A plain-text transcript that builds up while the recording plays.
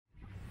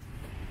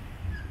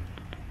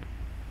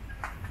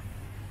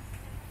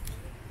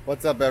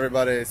What's up,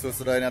 everybody? So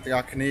I'm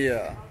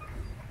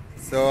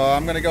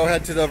gonna go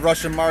head to the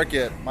Russian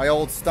market, my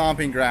old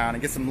stomping ground,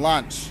 and get some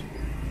lunch.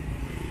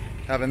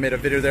 Haven't made a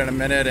video there in a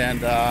minute,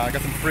 and I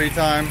got some free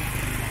time,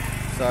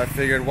 so I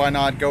figured why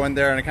not go in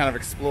there and kind of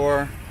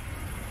explore.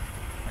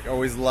 I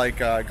always like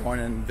going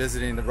and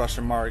visiting the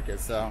Russian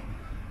market, so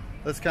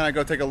let's kind of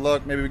go take a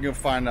look. Maybe we can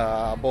find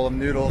a bowl of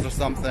noodles or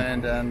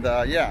something, and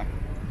yeah,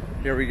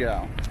 here we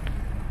go.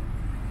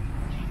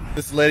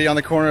 This lady on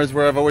the corner is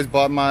where I've always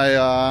bought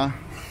my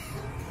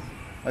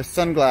my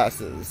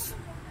sunglasses.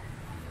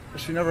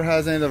 But she never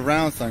has any of the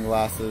round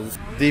sunglasses.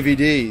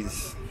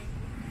 DVDs.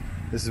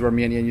 This is where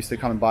me and Ian used to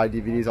come and buy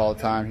DVDs all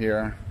the time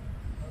here.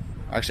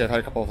 Actually, I've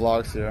had a couple of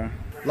vlogs here.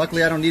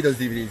 Luckily, I don't need those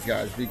DVDs,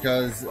 guys,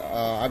 because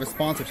I have a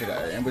sponsor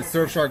today. And with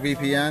Surfshark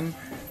VPN,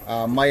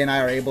 Maya and I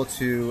are able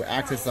to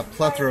access a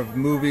plethora of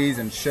movies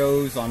and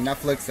shows on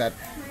Netflix that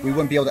we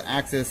wouldn't be able to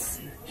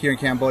access here in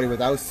Cambodia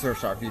without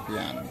Surfshark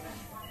VPN.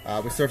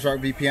 With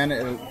Surfshark VPN,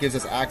 it gives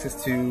us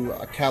access to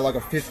a catalog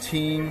of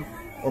 15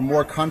 or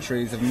more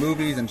countries of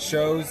movies and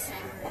shows.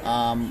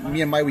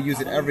 Me and Mike, we use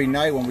it every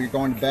night when we're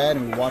going to bed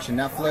and we're watching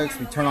Netflix.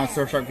 We turn on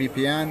Surfshark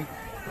VPN,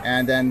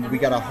 and then we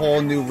got a whole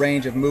new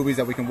range of movies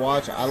that we can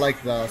watch. I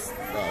like the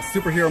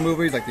superhero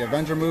movies, like the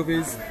Avenger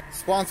movies.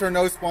 Sponsor or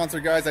no sponsor,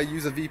 guys, I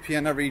use a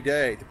VPN every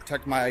day to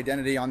protect my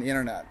identity on the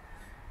internet.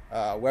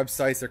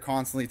 Websites are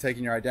constantly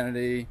taking your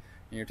identity,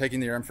 and you're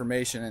taking your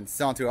information and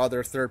selling to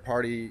other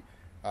third-party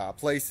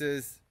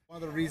places.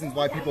 One of the reasons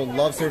why people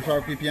love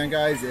Surfshark VPN,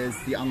 guys, is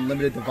the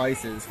unlimited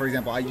devices. For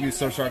example, I use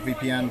Surfshark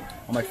VPN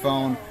on my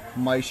phone.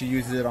 Maisha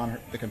uses it on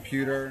the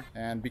computer.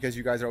 And because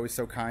you guys are always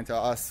so kind to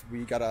us,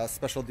 we got a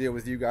special deal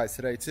with you guys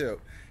today too.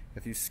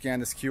 If you scan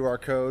this QR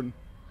code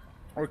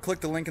or click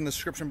the link in the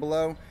description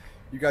below,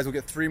 you guys will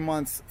get 3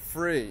 months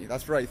free.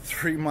 That's right,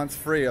 3 months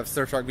free of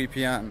Surfshark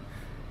VPN.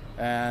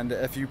 And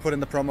if you put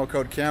in the promo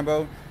code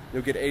Cambo,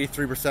 you'll get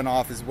 83%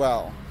 off as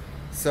well.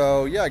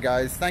 So yeah,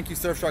 guys, thank you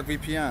Surfshark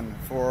VPN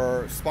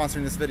for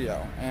sponsoring this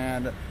video.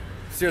 And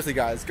seriously,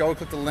 guys, go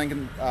click the link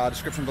in the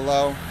description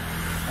below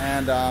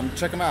and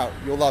check them out.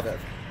 You'll love it.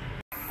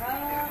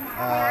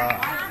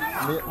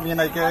 Miền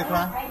này kia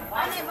không?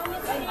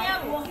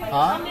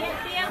 Hả?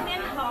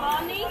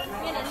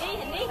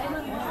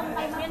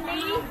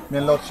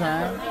 Miền lột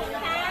trà.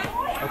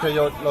 Ok,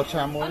 lột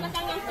trà muối.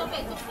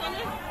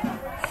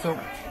 Soup.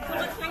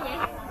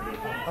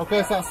 Ok,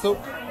 sao soup?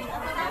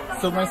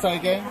 Soup này xay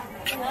cái.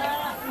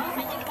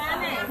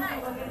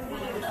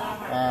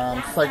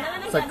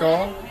 Sạch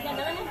có.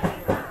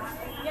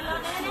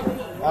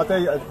 Thế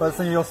bây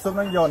giờ vô súp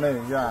nó vô này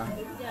nha.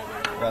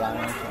 Rồi lại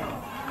này.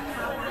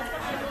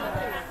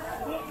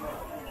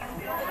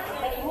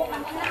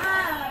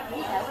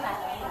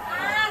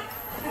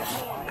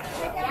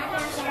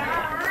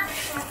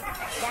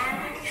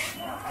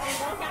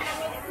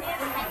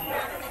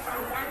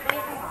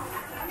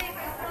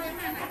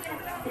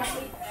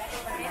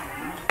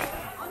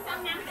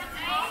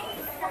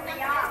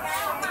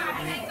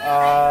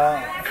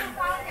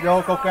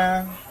 Vô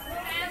coca.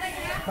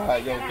 Vô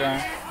coca.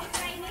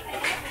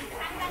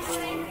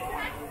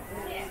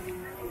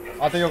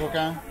 Thế vô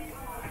coca.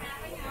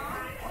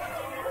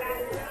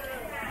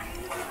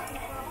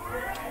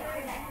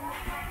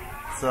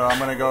 So I'm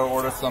gonna go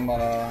order some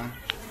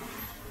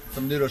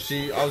noodles.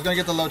 I was gonna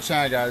get the lo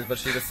chai, guys, but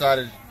she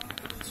decided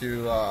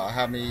to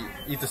have me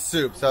eat the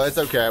soup. So it's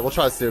okay. We'll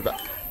try the soup.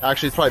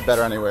 Actually, it's probably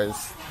better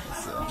anyways.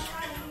 So.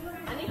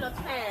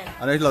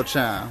 I need lo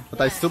chai. But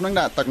the soup nang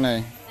dat tak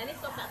này.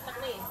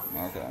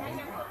 Okay.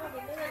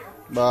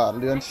 Bà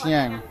lươn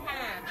xiang.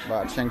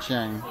 Bà xiang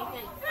xiang.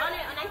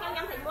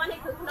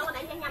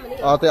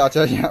 Thế ở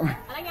chơi nhá.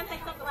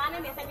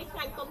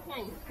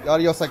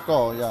 Vô sạch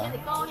cổ, dạ.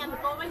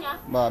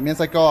 Bà miên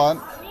sạch cổ á.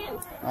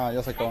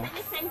 Vô sạch cổ.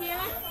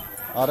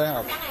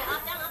 Đấy.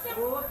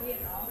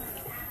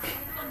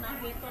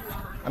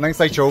 Anh đang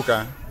sạch chỗ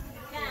cả.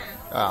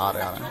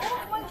 Đấy.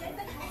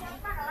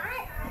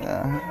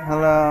 Yeah.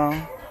 Hello.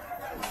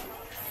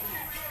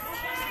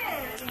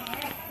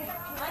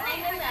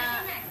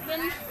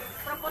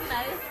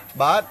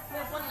 Bát.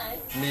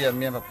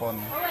 Miên và pon.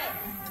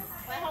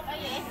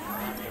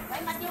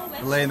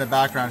 Lay in the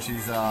background,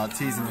 she's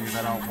teasing me because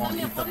I don't want to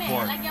eat the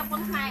pork.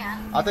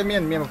 Thế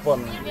miên và pon.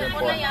 Miên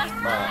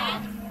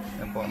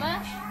pon.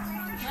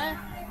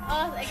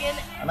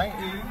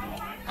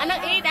 Anh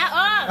đang y đã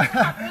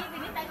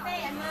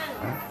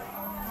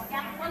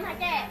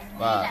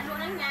Bát.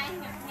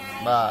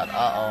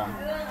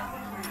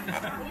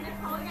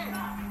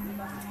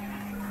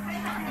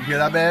 Here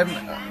that babe.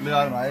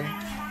 Lừa mày.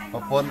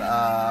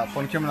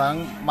 Pon kim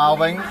lang mau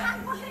bánh.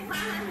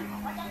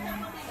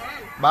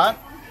 Bát.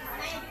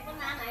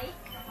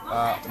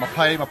 Mà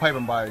pay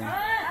bằng bài.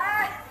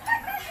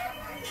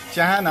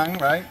 Cha nắng,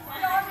 right?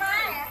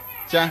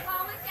 Cha.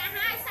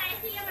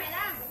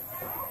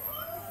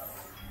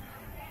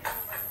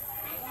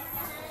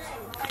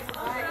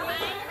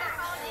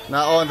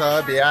 Nó ôn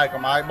thở bị ai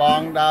còn ai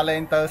bong đa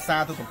lên tới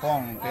xa Toul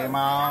Tompoung cái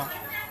mà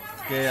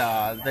cái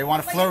they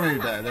want to flirt me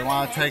there, they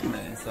want to take me,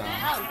 so.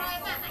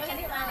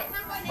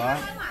 But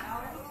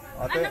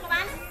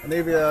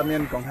Đây bây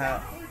miền Quảng Hà.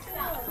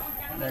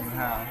 Miền Quảng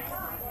Hà.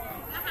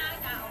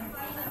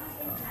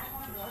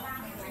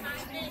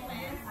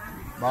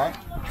 Đó.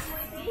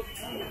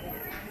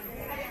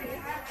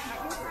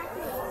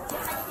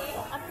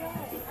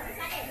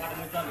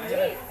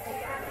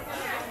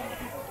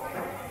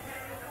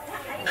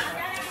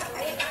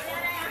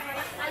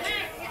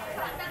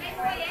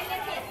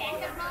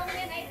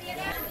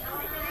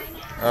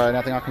 Alright,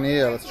 nothing on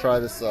Kania. Let's try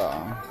this.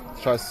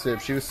 Try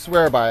soup. She would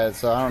swear by it,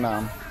 so I don't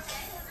know.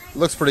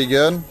 Looks pretty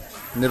good.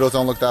 Noodles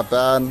don't look that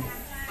bad.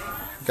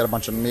 Got a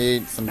bunch of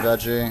meat, some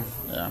veggie.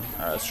 Yeah.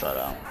 Alright, let's try it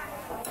out.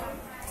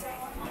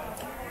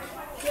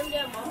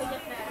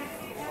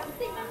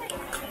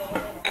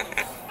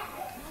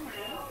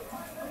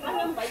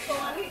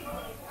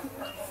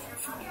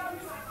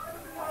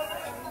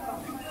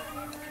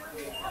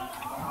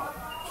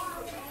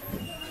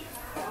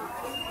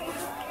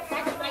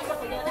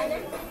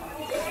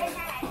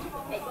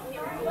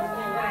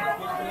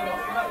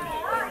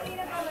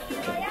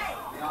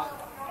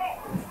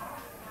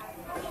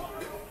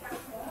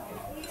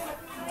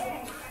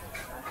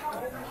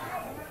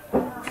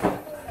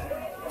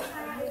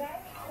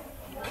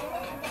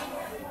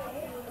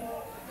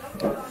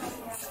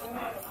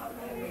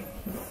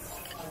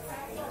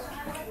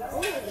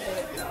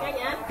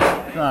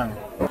 Vâng.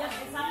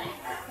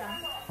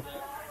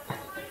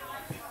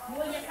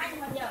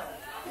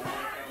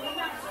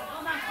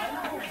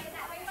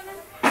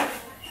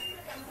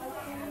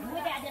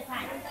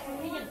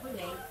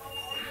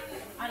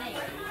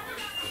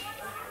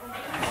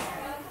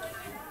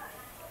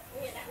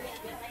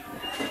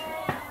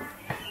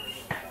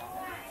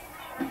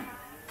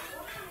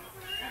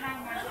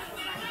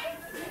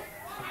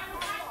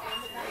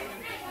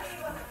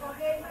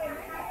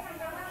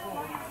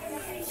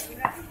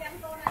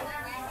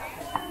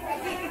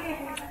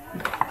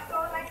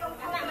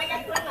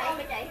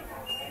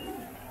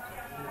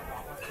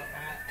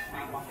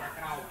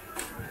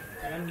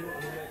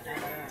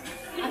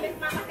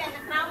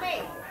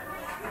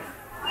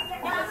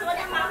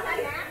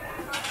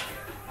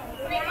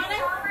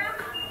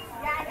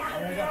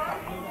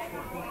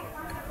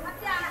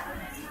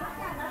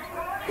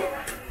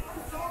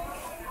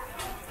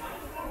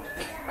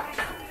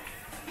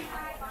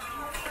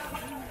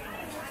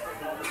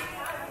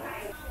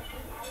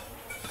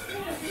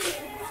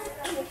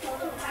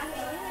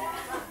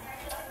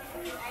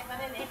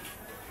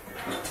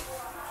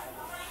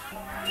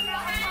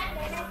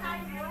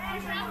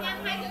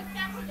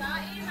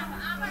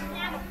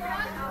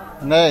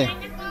 Đây,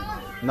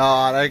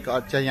 nó đây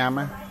có chơi nhám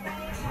á.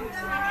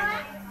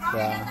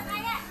 Dạ.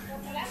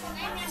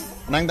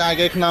 Nang đai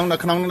cái khăn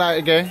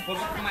đai cái.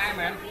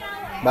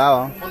 Bao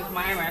không?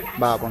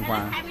 Bao con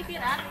khoang.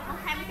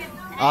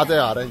 Đây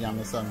ở đây nhám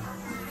nó sân.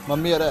 Mà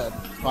mía đấy,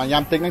 còn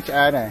nhám tích nó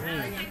chạy này.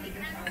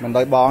 Mình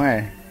đợi bóng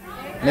này.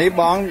 Lấy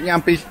bóng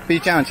nhám pi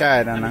trang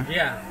chạy này nè.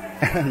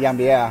 Nhám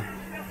bia.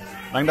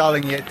 Nang đo là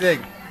nghĩa tích.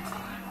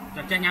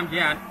 Chơi nhám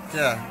bia.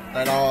 Chưa,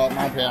 tại đó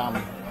mang phèm.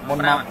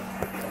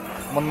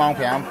 Môn mong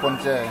phèm pôn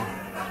chê.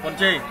 Pôn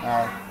chê.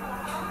 À.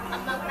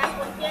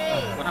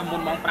 Có thằng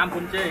môn mong pram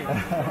pôn chê.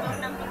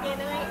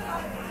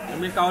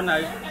 Miếng con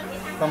này.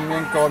 Tầm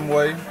miếng con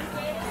muối.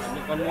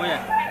 Con muối à?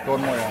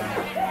 Con muối à?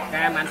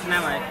 Cam ăn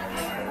snap này.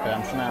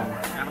 Cam snap.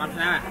 Cam ăn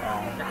snap à?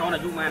 Cái con là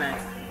giúp ma này.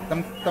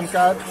 Tầm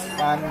cá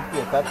ban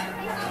tiệt tất.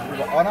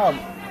 Nó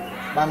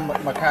ban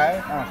mà khai.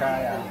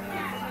 Khai à.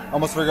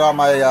 Almost forgot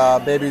my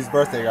baby's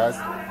birthday, guys.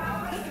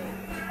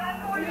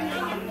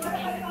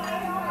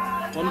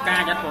 Con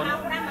ca chắc con.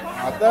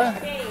 Thế?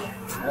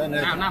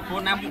 Nào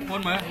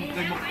phone mới,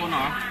 cười một con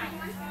nó.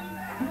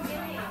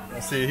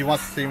 Let's see, he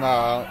wants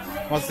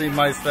to see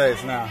my face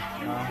now.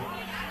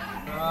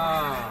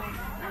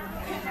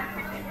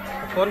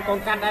 Con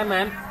cắt đây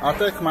man.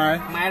 Thế Khmer.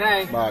 Khmer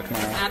đây. Bà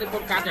Khmer. Đi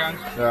con cắt rồi.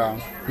 Yeah.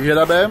 You hear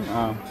that, babe?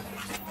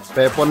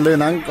 Về pôn lươn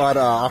nắng coi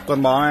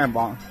con bó này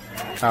bọn.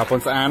 Pôn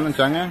xã án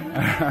trắng á.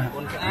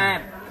 Pôn xã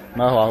án.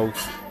 Nó hòa hụt.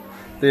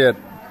 Tiệt.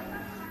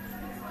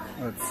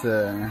 Let's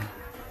see.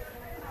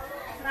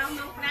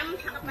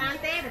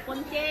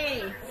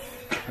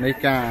 Này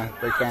ca,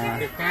 tới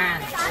ca.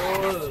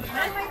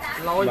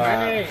 Lôi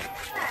mà đi.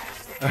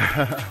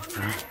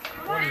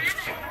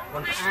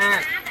 Con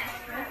sát.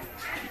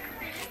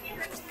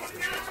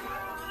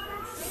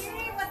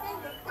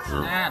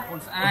 Con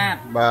sát.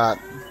បាទ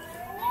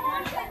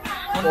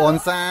con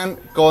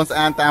ស្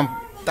អាត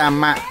តាម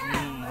ម៉ាក់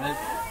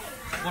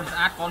con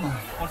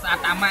sát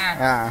tam ma.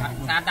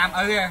 Sát tam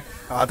ư.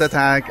 Tôi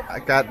thà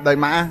cả đời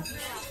mã.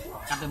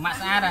 Cả từ mã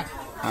sát đây.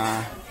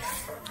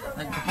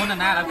 Con là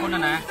na là con là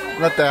na.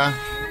 Nó tè.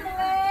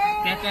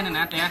 Cái này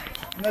nè tè.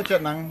 Nó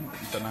chết năng.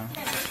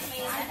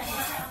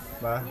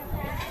 Bà.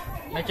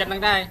 Mày chết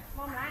năng đây.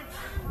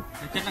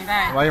 Chết năng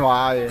đây. Mấy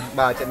hoài,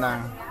 bà chết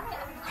năng.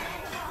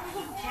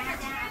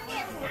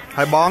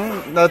 Hai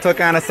bóng đâu thôi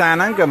ca là xa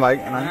nắng kìa mấy.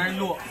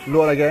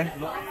 Lụa là cái.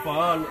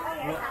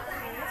 Lụa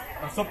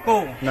súp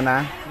cô. Nè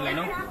nè. Lấy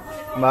nó.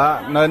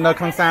 Bà, nơi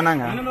không xa năng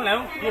hả? Nó lấy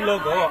nó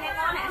logo.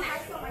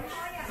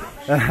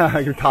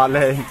 Chụp thọt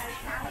lên.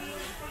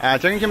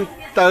 Chẳng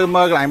ទៅ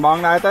មើលកន្លែងបង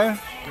ដែរទៅ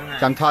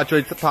ចាំថតជួ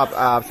យថត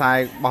ផ្សាយ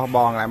របស់ប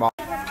ងកន្លែងបង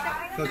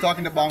So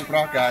talking to Bong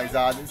Prok guys,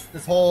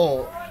 this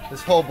whole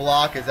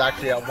block is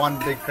actually one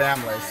big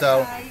family.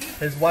 So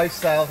his wife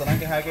sells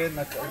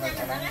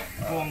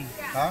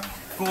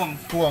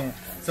kuang.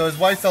 So his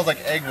wife sells like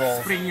egg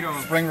rolls,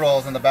 spring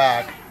rolls in the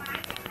back.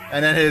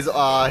 And then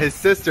his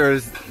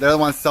sisters, they're the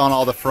ones selling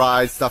all the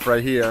fried stuff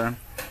right here.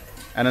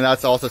 And then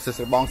that's also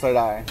sister Bong Sai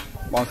Dai.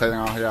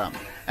 Yeah.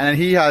 And then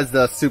he has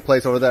the soup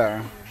place over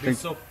there.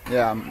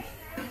 Yeah.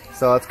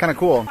 So it's kind of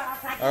cool.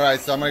 All right,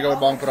 so I'm gonna go with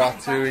Bong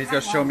Prok too. He's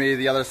gonna show me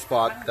the other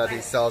spot that he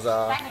sells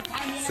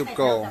soup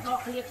go.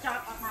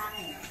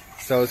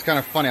 So it's kind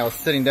of funny. I was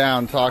sitting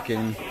down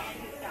talking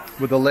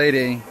with a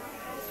lady,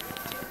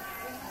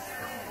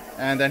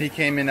 and then he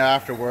came in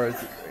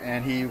afterwards,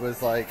 and he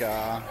was like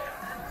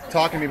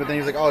talking to me. But then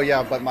he was like, "Oh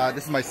yeah, but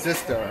this is my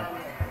sister."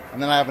 And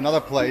then I have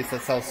another place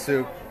that sells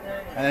soup,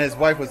 and then his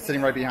wife was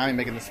sitting right behind me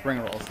making the spring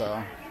roll.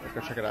 So let's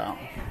go check it out.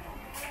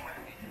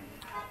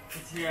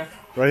 It's here.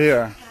 Right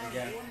here.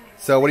 Yeah.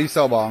 So what do you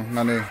sell, Bong?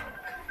 Nani?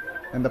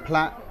 In the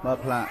plant?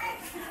 What plant?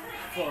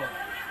 Pho.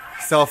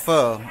 Sell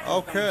pho.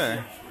 Okay.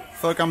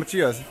 Pho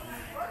Cambodia.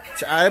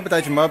 Chai but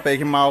I jump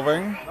baking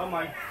malving. Pho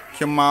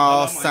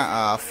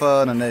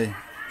nani.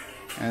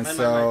 And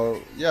so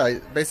yeah,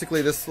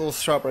 basically this little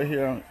shop right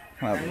here.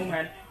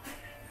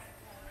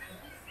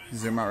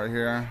 Zoom out right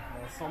here.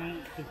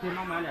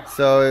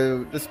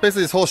 So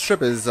this whole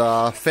strip is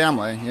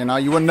family. You know,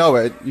 you wouldn't know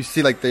it. You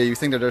see like you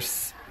think that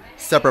there's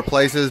separate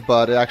places,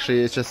 but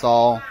actually it's just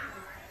all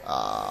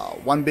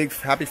one big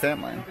happy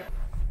family.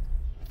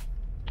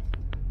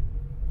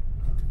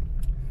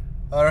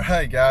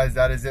 Alright guys,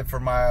 that is it for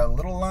my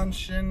little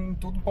lunch in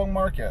Toul Tompoung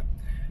Market.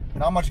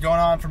 Not much going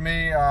on for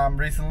me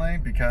recently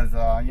because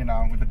you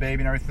know, with the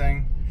baby and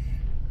everything,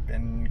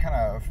 been kind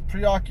of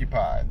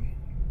preoccupied.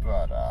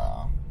 But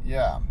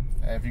yeah,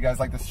 if you guys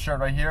like this shirt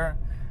right here,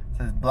 it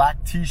says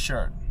black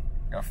t-shirt.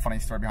 Got a funny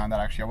story behind that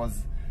actually. I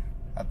was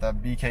at the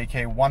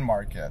BKK1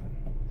 market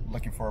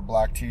looking for a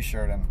black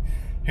t-shirt, and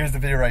here's the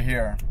video right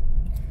here.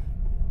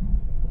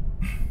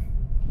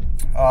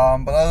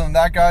 But other than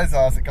that guys,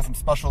 I got some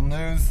special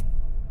news.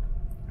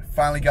 I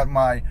finally got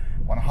my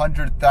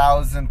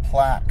 100,000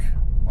 plaque,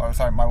 or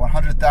sorry, my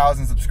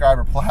 100,000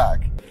 subscriber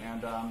plaque.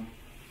 And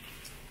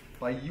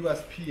by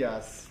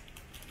USPS,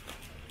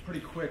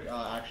 pretty quick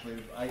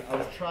actually. I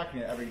was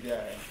tracking it every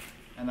day,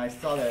 and I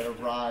saw that it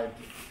arrived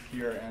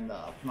here in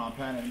Phnom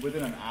Penh, and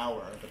within an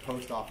hour the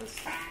post office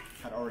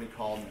had already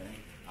called me.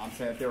 I'm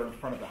saying that they were in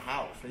front of the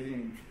house. They didn't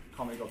even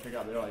call me to go pick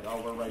up. They're like,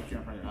 "Oh, we're right here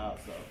in front of your house."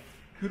 So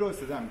kudos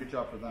to them. Good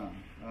job for them.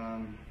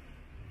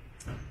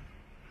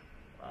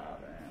 Wow,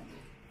 man.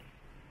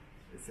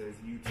 It says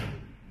YouTube.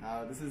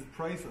 Now this is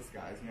priceless,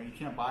 guys. You know, you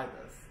can't buy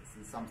this.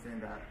 This is something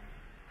that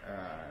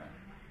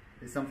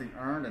is something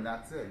earned, and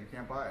that's it. You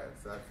can't buy it.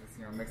 So that just,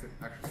 you know, makes it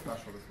extra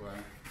special this way.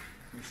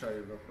 Let me show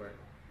you real quick.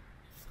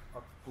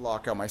 I'll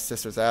block out my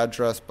sister's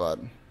address, but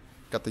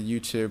got the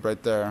YouTube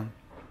right there.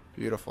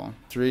 Beautiful.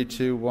 3,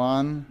 2,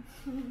 1.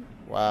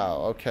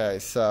 Wow. Okay,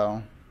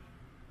 so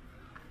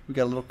we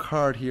got a little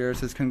card here. It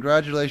says,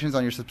 "Congratulations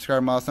on your subscriber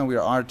milestone. We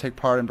are honored to take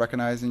part in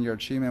recognizing your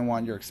achievement and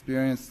want your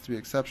experience to be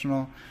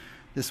exceptional.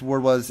 This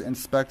award was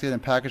inspected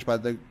and packaged by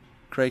the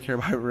great care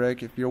by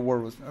Rick. If your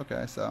award was..."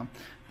 Okay, so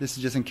this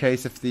is just in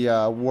case if the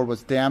award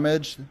was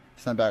damaged.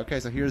 Send back.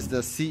 Okay, so here's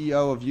the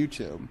CEO of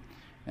YouTube,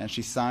 and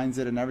she signs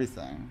it and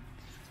everything.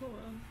 Cool.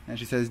 And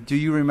she says, "Do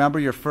you remember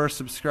your first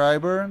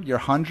subscriber, your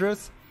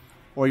 100th,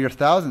 or your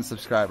 1,000th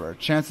subscriber?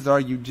 Chances are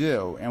you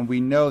do, and we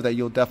know that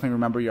you'll definitely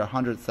remember your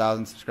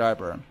 100,000th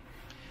subscriber.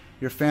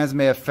 Your fans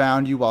may have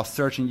found you while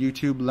searching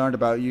YouTube, learned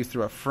about you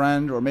through a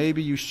friend, or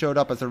maybe you showed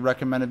up as a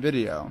recommended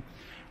video.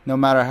 No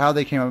matter how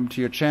they came up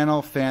to your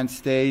channel, fans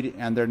stayed,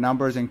 and their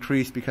numbers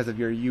increased because of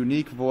your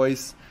unique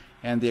voice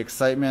and the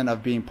excitement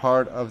of being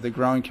part of the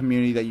growing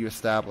community that you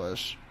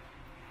establish.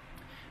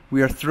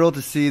 We are thrilled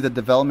to see the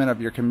development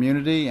of your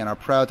community and are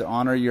proud to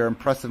honor your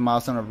impressive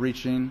milestone of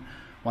reaching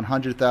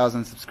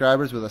 100,000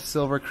 subscribers with a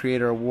Silver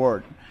Creator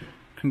Award.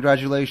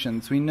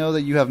 Congratulations. We know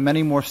that you have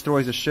many more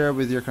stories to share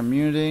with your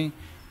community,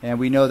 and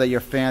we know that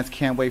your fans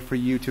can't wait for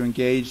you to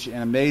engage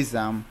and amaze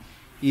them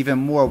even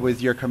more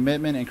with your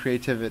commitment and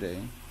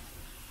creativity.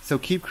 So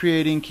keep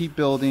creating, keep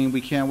building.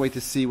 We can't wait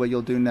to see what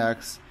you'll do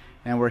next,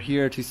 and we're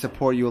here to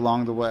support you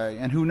along the way.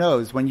 And who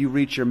knows, when you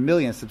reach your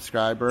 1,000,000th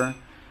subscriber,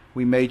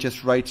 we may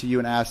just write to you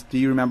and ask, do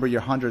you remember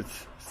your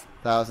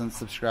 100,000th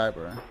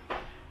subscriber?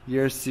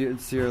 Yours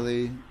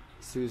sincerely,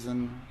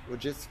 Susan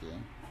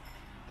Wojcicki."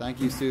 Thank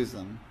you,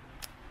 Susan.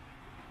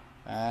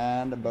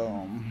 And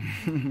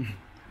boom.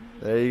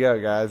 There you go,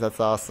 guys. That's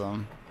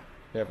awesome.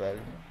 Here,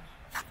 baby.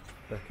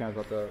 That kind of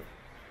got the...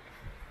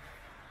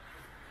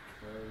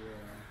 There you go.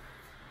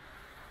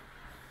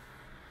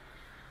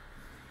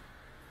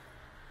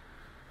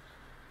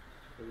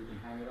 So you can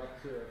hang it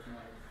up too. It's nice.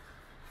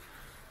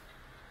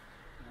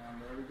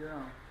 And there we go.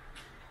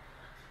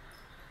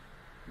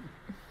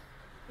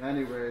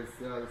 Anyways,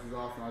 yeah, this is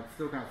awesome. I'm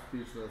still kind of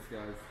speechless,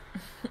 guys.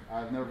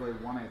 I've never really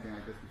won anything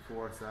like this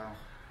before, so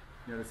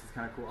You know, this is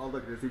kind of cool. Oh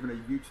look, there's even a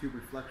YouTube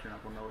reflection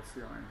up on the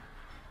ceiling.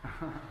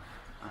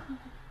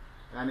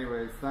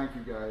 Anyways, thank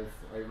you guys.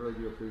 I really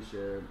do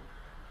appreciate it.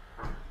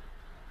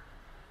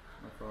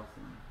 That's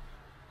awesome.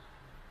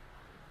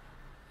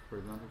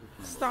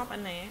 Stop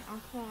in there.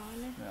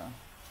 Yeah.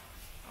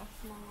 I'll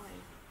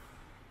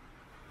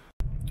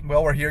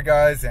Well, we're here,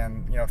 guys,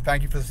 and you know,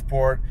 thank you for the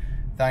support.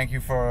 Thank you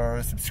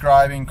for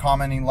subscribing,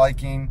 commenting,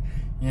 liking.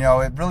 You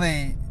know, it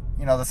really,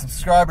 you know, the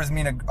subscribers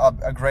mean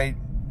a great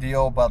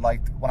deal, but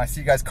like when I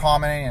see you guys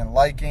commenting and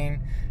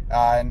liking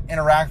and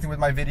interacting with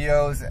my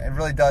videos, it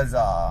really does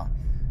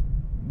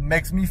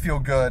makes me feel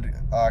good,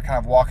 kind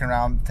of walking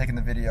around taking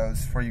the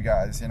videos for you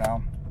guys, you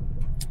know,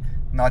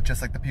 not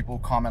just like the people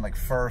who comment like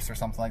first or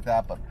something like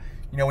that, but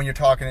you know, when you're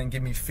talking and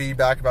give me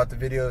feedback about the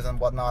videos and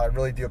whatnot, I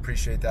really do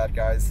appreciate that,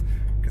 guys,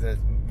 because it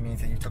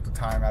means that you took the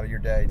time out of your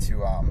day to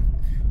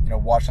you know,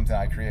 watch something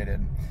I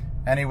created.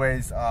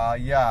 Anyways,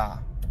 yeah,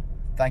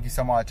 thank you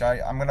so much.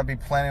 I'm gonna be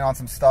planning on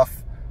some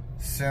stuff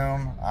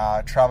soon,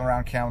 traveling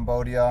around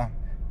Cambodia,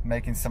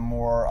 making some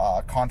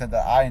more content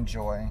that I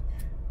enjoy,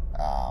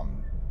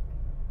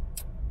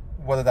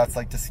 whether that's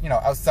like just, you know,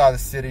 outside the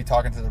city,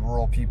 talking to the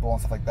rural people and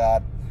stuff like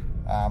that,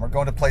 or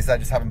going to places I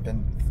just haven't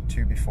been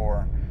to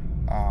before.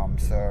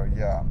 So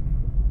yeah,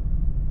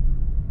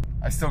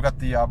 I still got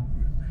the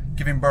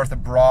giving birth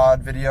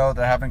abroad video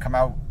that I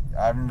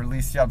haven't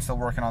released yet. I'm still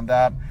working on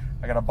that.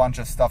 I got a bunch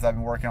of stuff that I've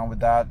been working on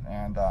with that,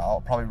 and I'll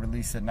probably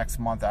release it next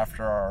month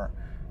after our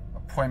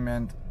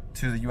appointment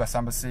to the U.S.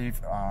 Embassy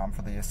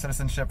for the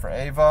citizenship for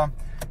Ava.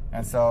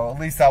 And so at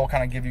least that will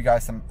kind of give you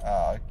guys some,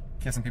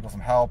 give some people some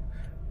help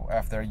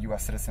if they're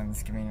U.S.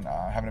 citizens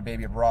having a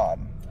baby abroad.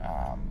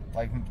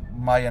 Like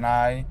Mai and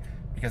I,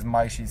 because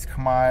Mai, she's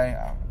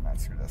Khmer,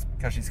 screw this,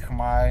 because she's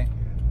Khmer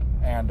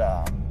and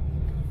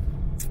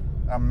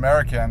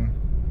American,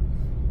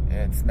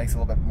 it makes it a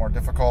little bit more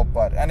difficult.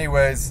 But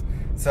anyways,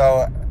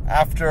 so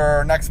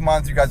after next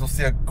month, you guys will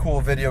see a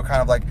cool video,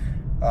 kind of like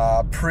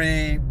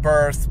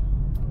pre-birth,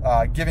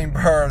 giving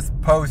birth,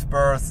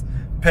 post-birth,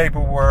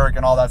 paperwork,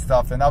 and all that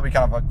stuff, and that'll be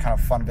kind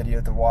of fun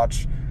video to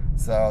watch.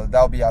 So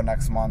that'll be out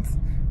next month.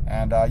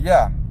 And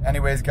yeah,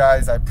 anyways,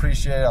 guys, I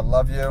appreciate it. I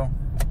love you,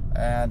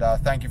 and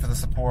thank you for the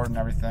support and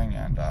everything.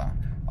 And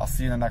I'll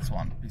see you in the next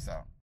one. Peace out.